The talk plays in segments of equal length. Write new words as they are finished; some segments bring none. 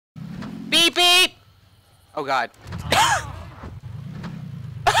Oh god.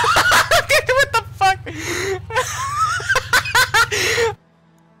 What the fuck?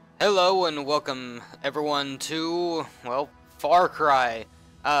 Hello and welcome everyone to, well, Far Cry.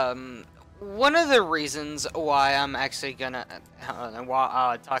 One of the reasons why I'm actually gonna, while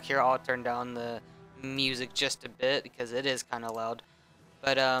I talk here, I'll turn down the music just a bit because it is kind of loud.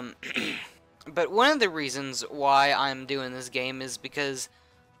 But, but one of the reasons why I'm doing this game is because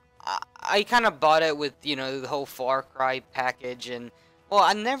I kind of bought it with, you know, the whole Far Cry package, and, well,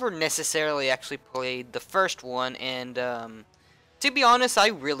 I never necessarily actually played the first one, and, to be honest, I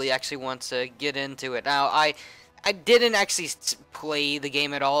really actually want to get into it. Now, I didn't actually play the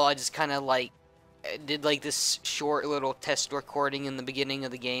game at all. I just kind of, like, did, like, this short little test recording in the beginning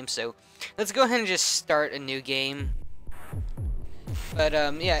of the game, so let's go ahead and just start a new game. But,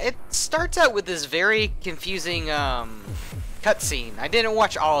 yeah, it starts out with this very confusing, cutscene. I didn't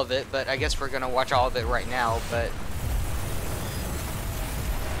watch all of it, but I guess we're gonna watch all of it right now, but...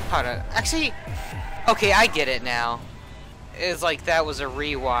 Hold on. Actually, okay, I get it now. It's like that was a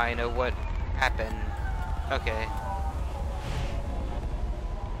rewind of what happened. Okay.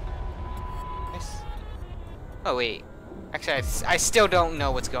 Oh, wait. Actually, I still don't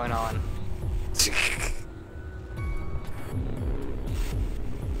know what's going on.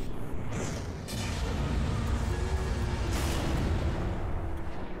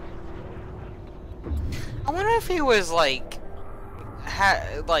 I wonder if he was like,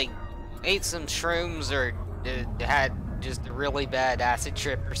 ate some shrooms or had just a really bad acid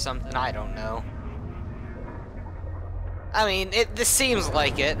trip or something. I don't know. I mean, this seems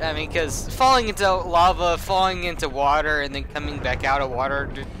like it. I mean, because falling into lava, falling into water, and then coming back out of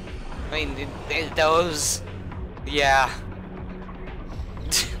water. I mean, those, yeah.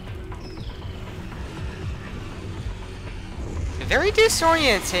 Very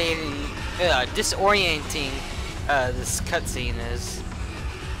disorienting. This cutscene is.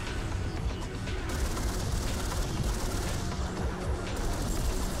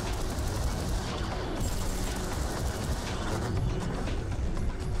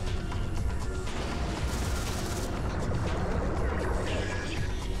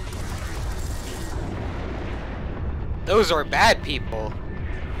 Those are bad people.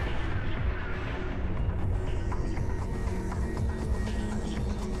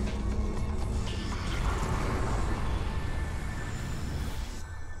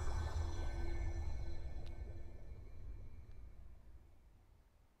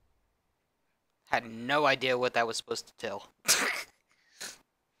 Had no idea what that was supposed to tell.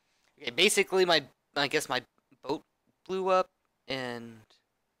 Okay, basically I guess my boat blew up and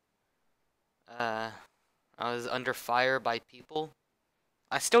I was under fire by people.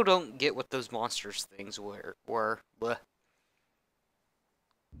 I still don't get what those monsters things were. Bleh.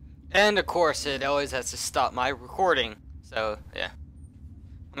 And of course it always has to stop my recording. So, yeah.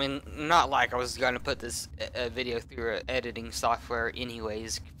 I mean, not like I was going to put this video through editing software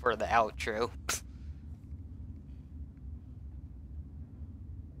anyways for the outro.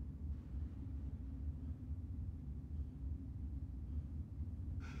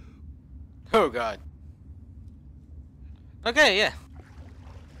 Oh god. Okay, yeah.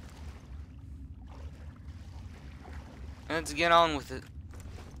 Let's get on with it.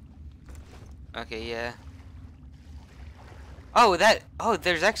 Okay, yeah. Oh,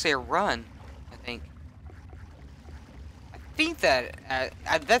 there's actually a run, I think. I think that,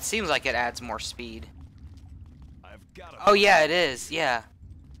 that seems like it adds more speed. Oh yeah, it is, yeah.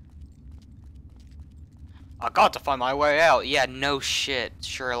 I got to find my way out. Yeah, no shit,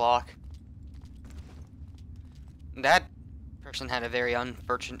 Sherlock. That person had a very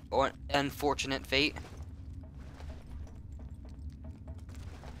unfortunate fate.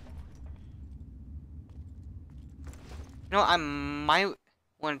 You know, I might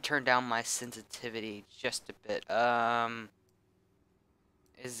want to turn down my sensitivity just a bit.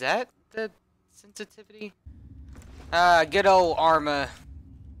 Is that the sensitivity? Good old Arma.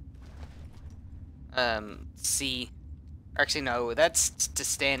 C. Actually, no, that's to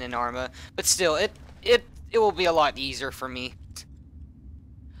stand in Arma. But still, it will be a lot easier for me.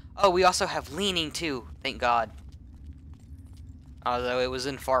 Oh, we also have leaning too. Thank God. Although it was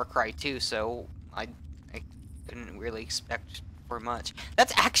in Far Cry 2, so I couldn't really expect for much.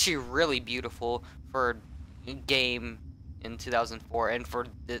 That's actually really beautiful for a game in 2004 and for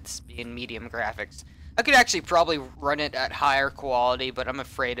this being medium graphics. I could actually probably run it at higher quality, but I'm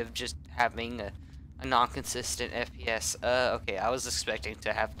afraid of just having a non-consistent FPS. Okay, I was expecting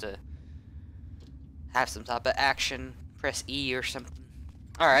to have some type of action. Press E or something.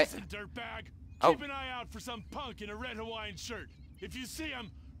 Alright. Listen, dirtbag. Oh. Keep an eye out for some punk in a red Hawaiian shirt. If you see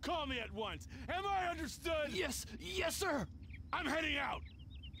him, call me at once. Am I understood? Yes, sir. I'm heading out.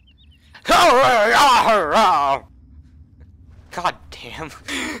 God damn.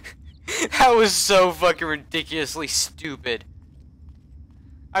 That was so fucking ridiculously stupid.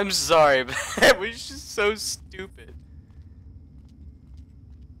 I'm sorry, but that was just so stupid.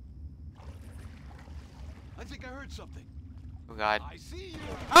 I think I heard something. Oh god. I see you.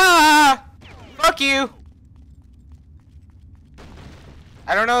 Ah! Fuck you!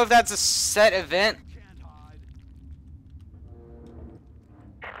 I don't know if that's a set event. Can't hide.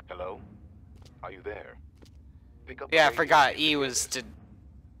 Hello? Are you there? Pick up Yeah, I the radio forgot if you E hear was this. to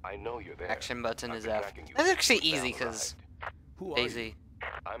I know you're there. action button I've is been F. tracking you That's since actually the easy sound because arrived. Who are Daisy. you?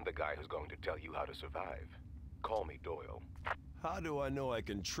 I'm the guy who's going to tell you how to survive. Call me Doyle. How do I know I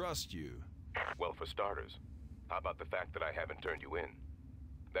can trust you? Well, for starters, how about the fact that I haven't turned you in?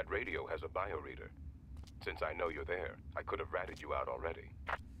 That radio has a bioreader. Since I know you're there, I could have ratted you out already.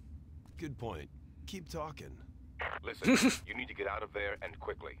 Good point. Keep talking. Listen, you need to get out of there and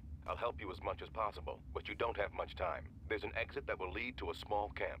quickly. I'll help you as much as possible, but you don't have much time. There's an exit that will lead to a small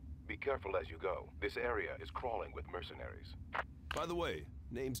camp. Be careful as you go. This area is crawling with mercenaries. By the way,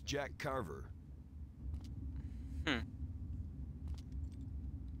 name's Jack Carver. Give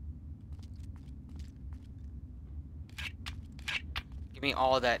me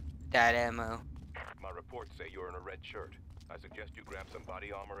all that ammo. My reports say you're in a red shirt. I suggest you grab some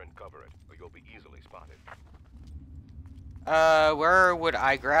body armor and cover it, or you'll be easily spotted. Where would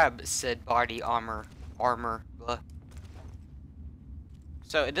I grab said body armor? Blah.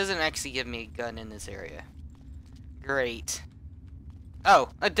 So it doesn't actually give me a gun in this area. Great. Oh,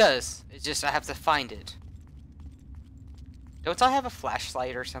 it does. It's just I have to find it. Don't I have a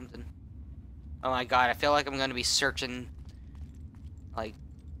flashlight or something? Oh my god, I feel like I'm gonna be searching like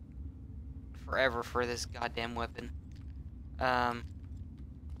forever for this goddamn weapon. Where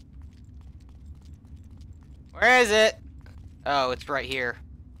is it? Oh, it's right here.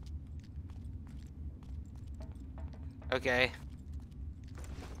 Okay.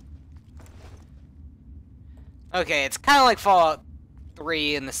 Okay, it's kind of like Fallout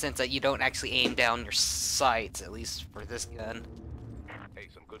 3 in the sense that you don't actually aim down your sights, at least for this gun. Hey,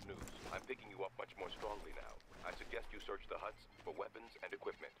 some good news. I'm picking you up much more strongly now. I suggest you search the huts for weapons and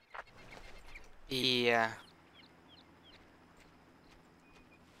equipment. Yeah.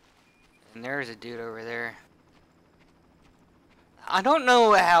 And there's a dude over there. I don't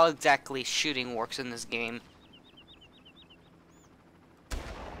know how exactly shooting works in this game.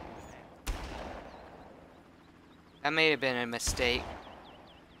 That may have been a mistake.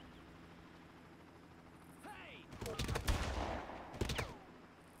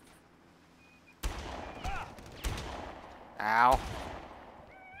 Ow.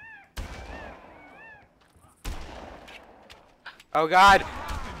 Oh god.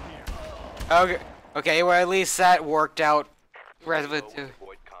 Okay. Okay, well at least that worked out relative to.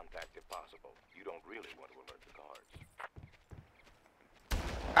 Avoid contact if possible. You don't really want to alert the guards.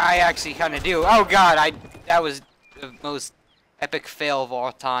 I actually kind of do. Oh god, that was the most epic fail of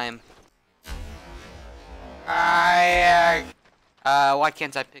all time. Why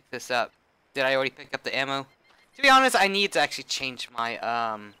can't I pick this up? Did I already pick up the ammo? To be honest, I need to actually change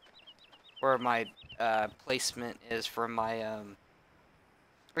my where my placement is for my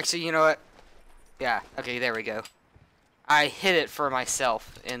actually, you know what? Yeah, okay, there we go. I hid it for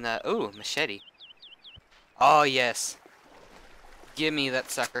myself in the ooh, machete. Oh yes. Give me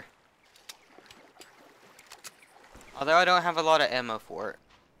that sucker. Although I don't have a lot of ammo for it.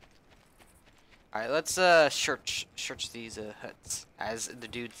 Alright, let's search these huts, as the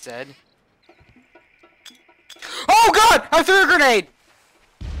dude said. Oh god! I threw a grenade!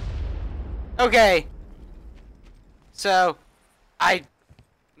 Okay. So, I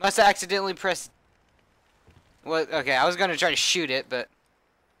must have accidentally pressed... Well, okay, I was gonna try to shoot it, but...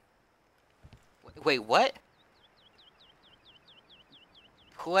 Wait, what?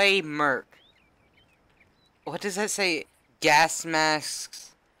 Play Merc. What does that say? Gas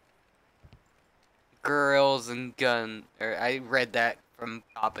masks, girls, and gun. Or I read that from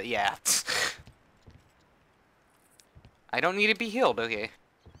Papa. Yeah. I don't need to be healed. Okay.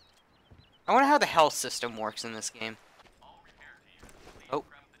 I wonder how the health system works in this game. Oh.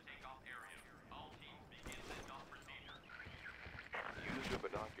 Use your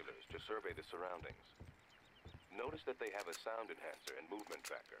binoculars to survey the surroundings. Notice that they have a sound enhancer and movement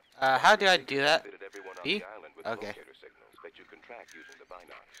tracker. How do I do that? Fitted everyone on B? the island with Okay. locator signals that you can track using the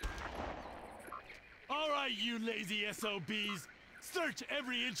binocs. All right, you lazy SOBs. Search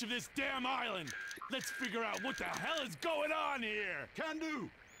every inch of this damn island. Let's figure out what the hell is going on here. Can do.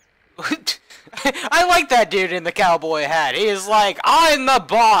 I like that dude in the cowboy hat. He is like, I'm the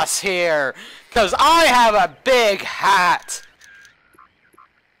boss here, 'cause I have a big hat.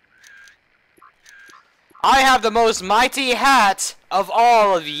 I have the most mighty hat of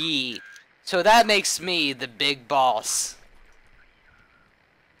all of ye. So that makes me the big boss.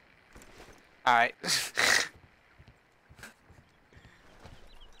 Alright.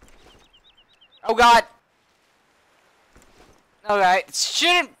 Oh god. Alright.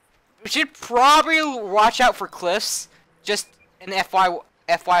 We should probably watch out for cliffs. Just an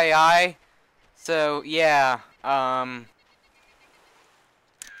FYI. So yeah.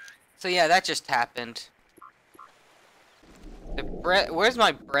 So yeah, that just happened. Where's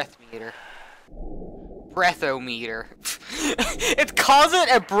my breath meter? Breathometer. It calls it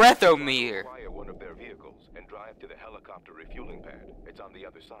a breathometer. Acquire one of their vehicles and drive to the helicopter refueling pad. It's on the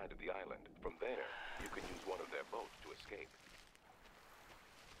other side of the island. From there, you can use one of their boats to escape.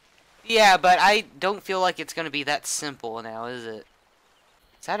 Yeah, but I don't feel like it's gonna be that simple now, is it?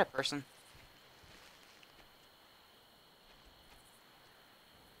 Is that a person?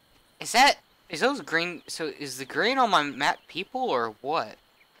 Is those green, so is the green on my map people or what?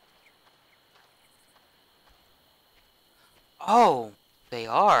 Oh, they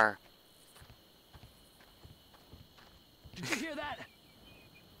are. Did you hear that?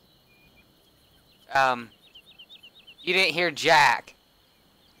 You didn't hear Jack.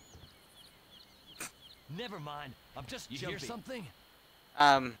 Never mind. I'm just jumping. You hear something?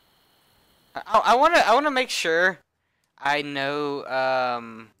 I wanna make sure I know,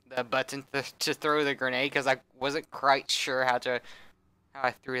 the button to throw the grenade, because I wasn't quite sure how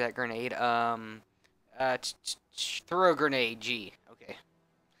I threw that grenade. Throw a grenade, G. Okay.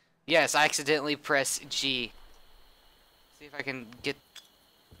 Yes, I accidentally pressed G. See if I can get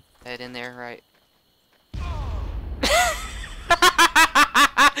that in there right.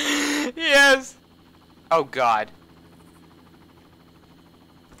 Yes! Oh god.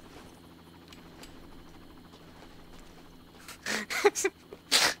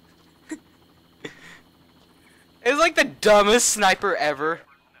 It's like the dumbest sniper ever.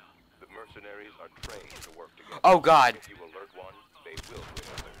 The mercenaries are trained to work together. Oh god. If you alert one, they will bring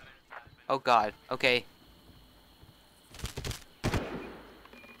others. Oh god. Okay.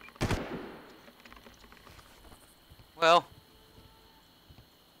 Well,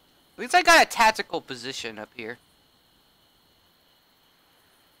 at least I got a tactical position up here.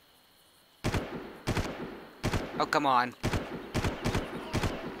 Oh, come on.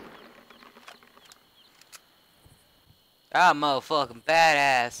 Ah, motherfucking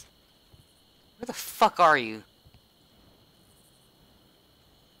badass. Where the fuck are you?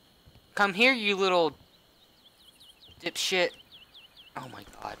 Come here, you little dipshit. Oh my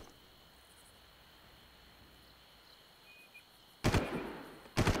god.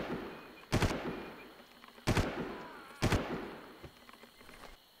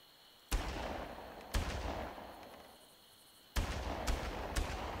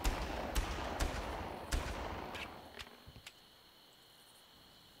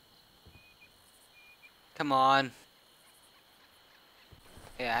 Come on.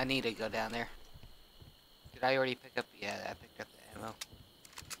 Yeah, I need to go down there. Did I already pick up? Yeah, I picked up the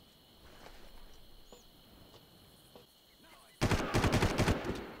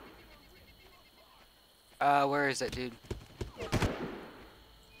ammo. Where is that dude?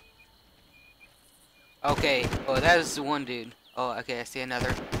 Okay, oh, that is the one dude. Oh, okay, I see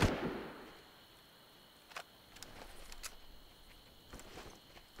another.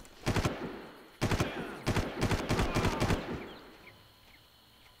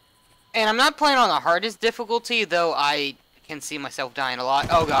 And I'm not playing on the hardest difficulty, though I can see myself dying a lot.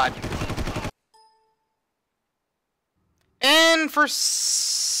 Oh god. And for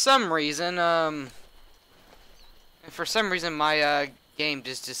some reason, my game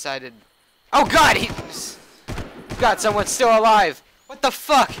just decided. Oh god, God, someone's still alive. What the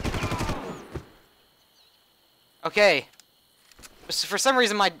fuck? Okay. For some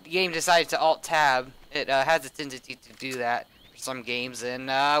reason, my game decided to alt-tab. It has a tendency to do that for some games, and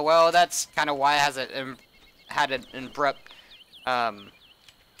well, that's kind of why it has had an abrupt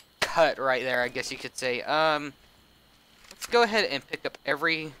cut right there, I guess you could say. Let's go ahead and pick up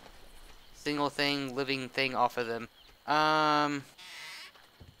every single thing, living thing off of them. Let's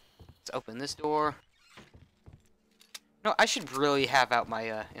open this door. No, I should really have out my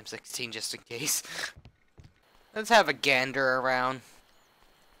M16 just in case. Let's have a gander around.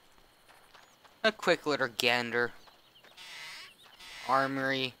 A quick little gander.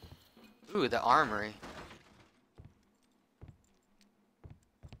 Armory. Ooh, the armory.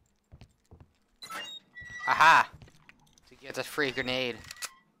 Aha! To get a free grenade.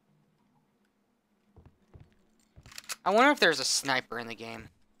 I wonder if there's a sniper in the game.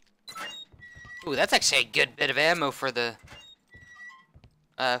 Ooh, that's actually a good bit of ammo for the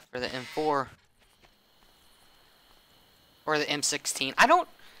M4 or the M16. I don't.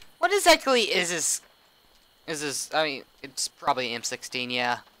 What exactly is this? Is this? I mean, it's probably M16.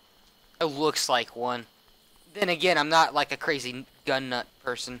 Yeah, it looks like one. Then again, I'm not like a crazy gun nut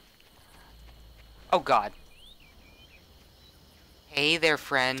person. Oh God. Hey there,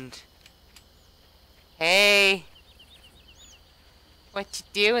 friend. Hey. What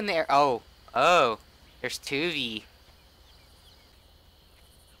you doing there? Oh. Oh. There's 2V.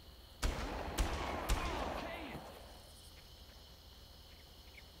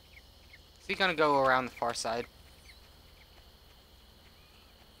 Is he gonna go around the far side?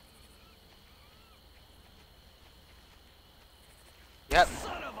 Yep.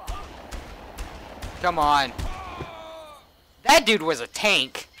 Come on. That dude was a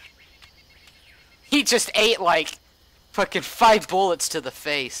tank. He just ate like fucking 5 bullets to the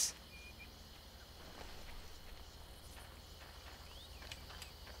face.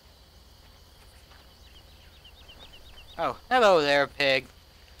 Oh, hello there, pig.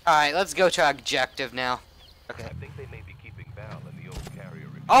 Alright, let's go to objective now. Okay. I think they may be keeping Val in the old carrier.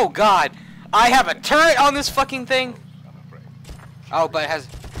 Oh God! I have a turret on this fucking thing! I'm afraid. Oh, but it has...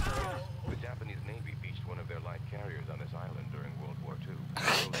 The Japanese Navy beached one of their light carriers on this island during World War II.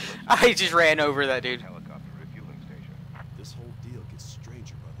 I just ran over that dude. Helicopter refueling station. This whole deal gets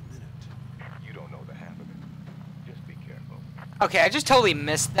stranger by the minute. You don't know the half of it. Just be careful. Okay, I just totally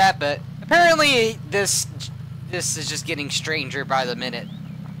missed that, but apparently this is just getting stranger by the minute.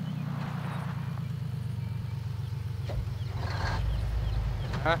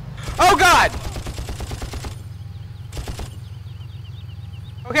 Huh? Oh God!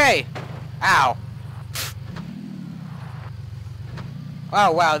 Okay. Ow.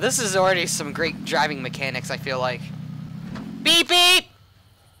 Oh wow, this is already some great driving mechanics, I feel like. Beep beep!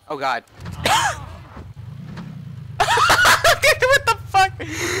 Oh God. What the fuck?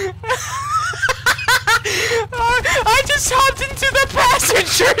 I just hopped into the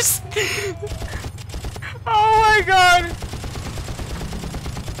passengers! Oh my God!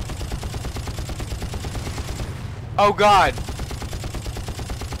 Oh God!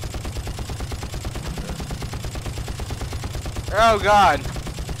 Oh God!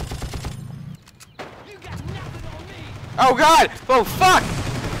 Oh God! Oh fuck!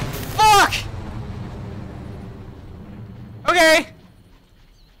 Fuck! Okay.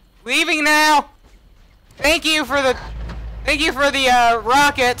 Leaving now. Thank you for the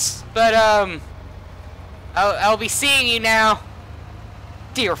rockets, but I'll be seeing you now.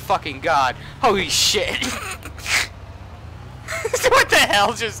 Dear fucking God! Holy shit! What the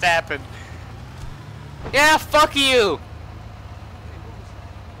hell just happened? Yeah, fuck you.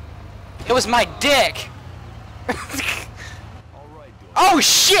 It was my dick. All right, Doyle. Oh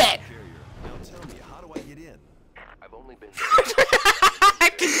shit! Carrier. Now tell me, how do I get in? I've only been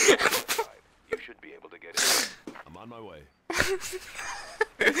You should be able to get in. I'm on my way.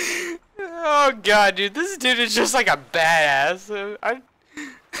 Oh God, dude, this dude is just like a badass.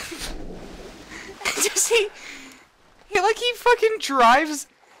 He fucking drives.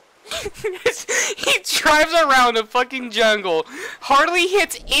 He drives around a fucking jungle, hardly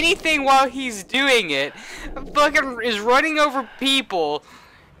hits anything while he's doing it, fucking is running over people,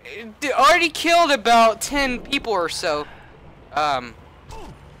 already killed about 10 people or so. Oh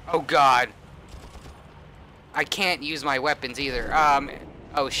God. I can't use my weapons either.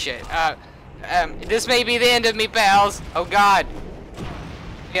 Oh shit. This may be the end of me, pals. Oh God.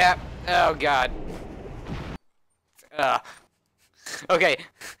 Yeah. Oh God. Okay.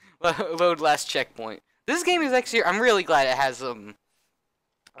 Load last checkpoint. This game is actually, I'm really glad it has some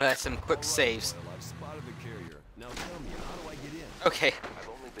quick saves. Well, I've spotted the carrier. Now tell me, how do I get in? Okay. I've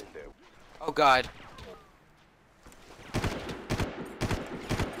only been there. Oh God.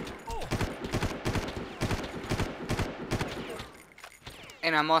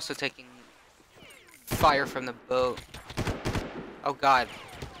 And I'm also taking fire from the boat. Oh God.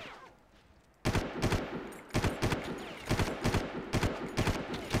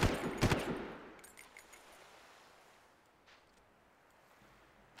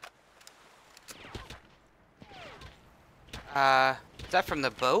 Is that from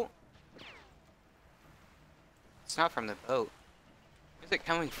the boat? It's not from the boat. Where's it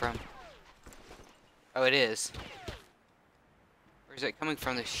coming from? Oh, it is. Or is it coming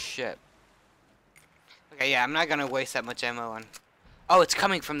from the ship? Okay, yeah, I'm not gonna waste that much ammo on... Oh, it's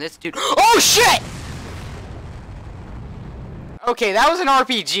coming from this dude. Oh, shit! Okay, that was an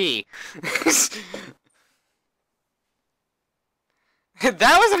RPG.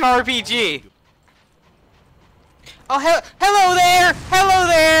 That was an RPG. Oh, hello there! Hello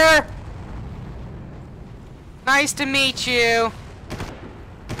there! Nice to meet you.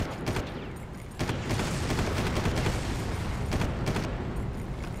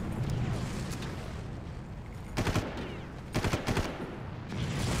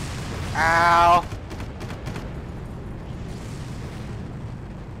 Ow.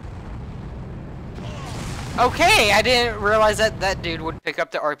 Okay, I didn't realize that that dude would pick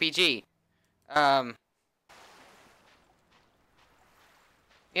up the RPG.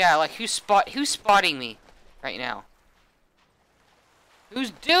 Yeah, like who's spotting me right now?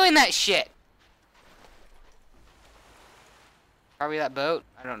 Who's doing that shit? Probably that boat?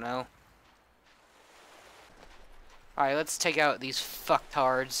 I don't know. Alright, let's take out these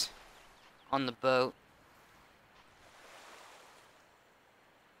fucktards on the boat.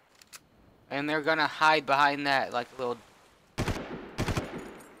 And they're gonna hide behind that like a little...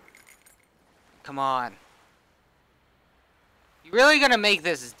 Come on. You're really gonna make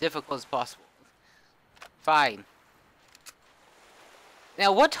this as difficult as possible. Fine.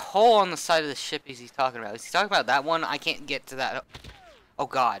 Now, what hole on the side of the ship is he talking about? Is he talking about that one? I can't get to that. Oh,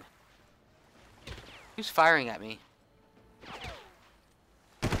 God. Who's firing at me?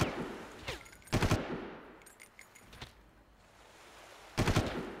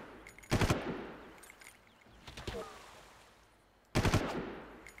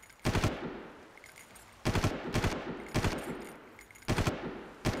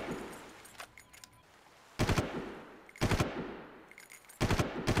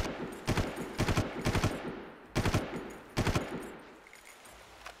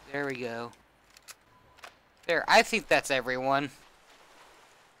 There we go. There, I think that's everyone.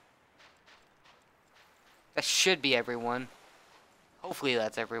 That should be everyone. Hopefully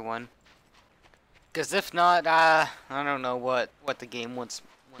that's everyone. Because if not, I don't know what the game wants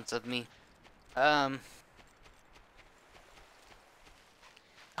of me. Hunt,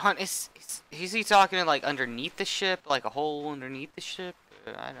 is he talking like underneath the ship? Like a hole underneath the ship?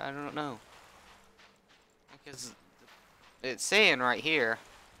 I don't know. Because it's saying right here.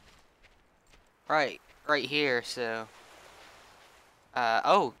 Right here, so...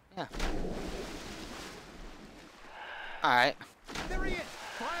 oh, yeah. Alright. There he is!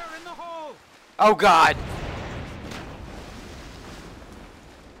 Fire in the hole! Oh, God!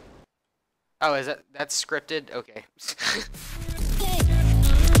 Oh, is that's scripted? Okay.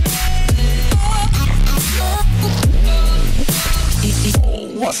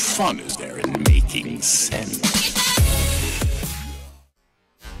 What fun is there in making sense?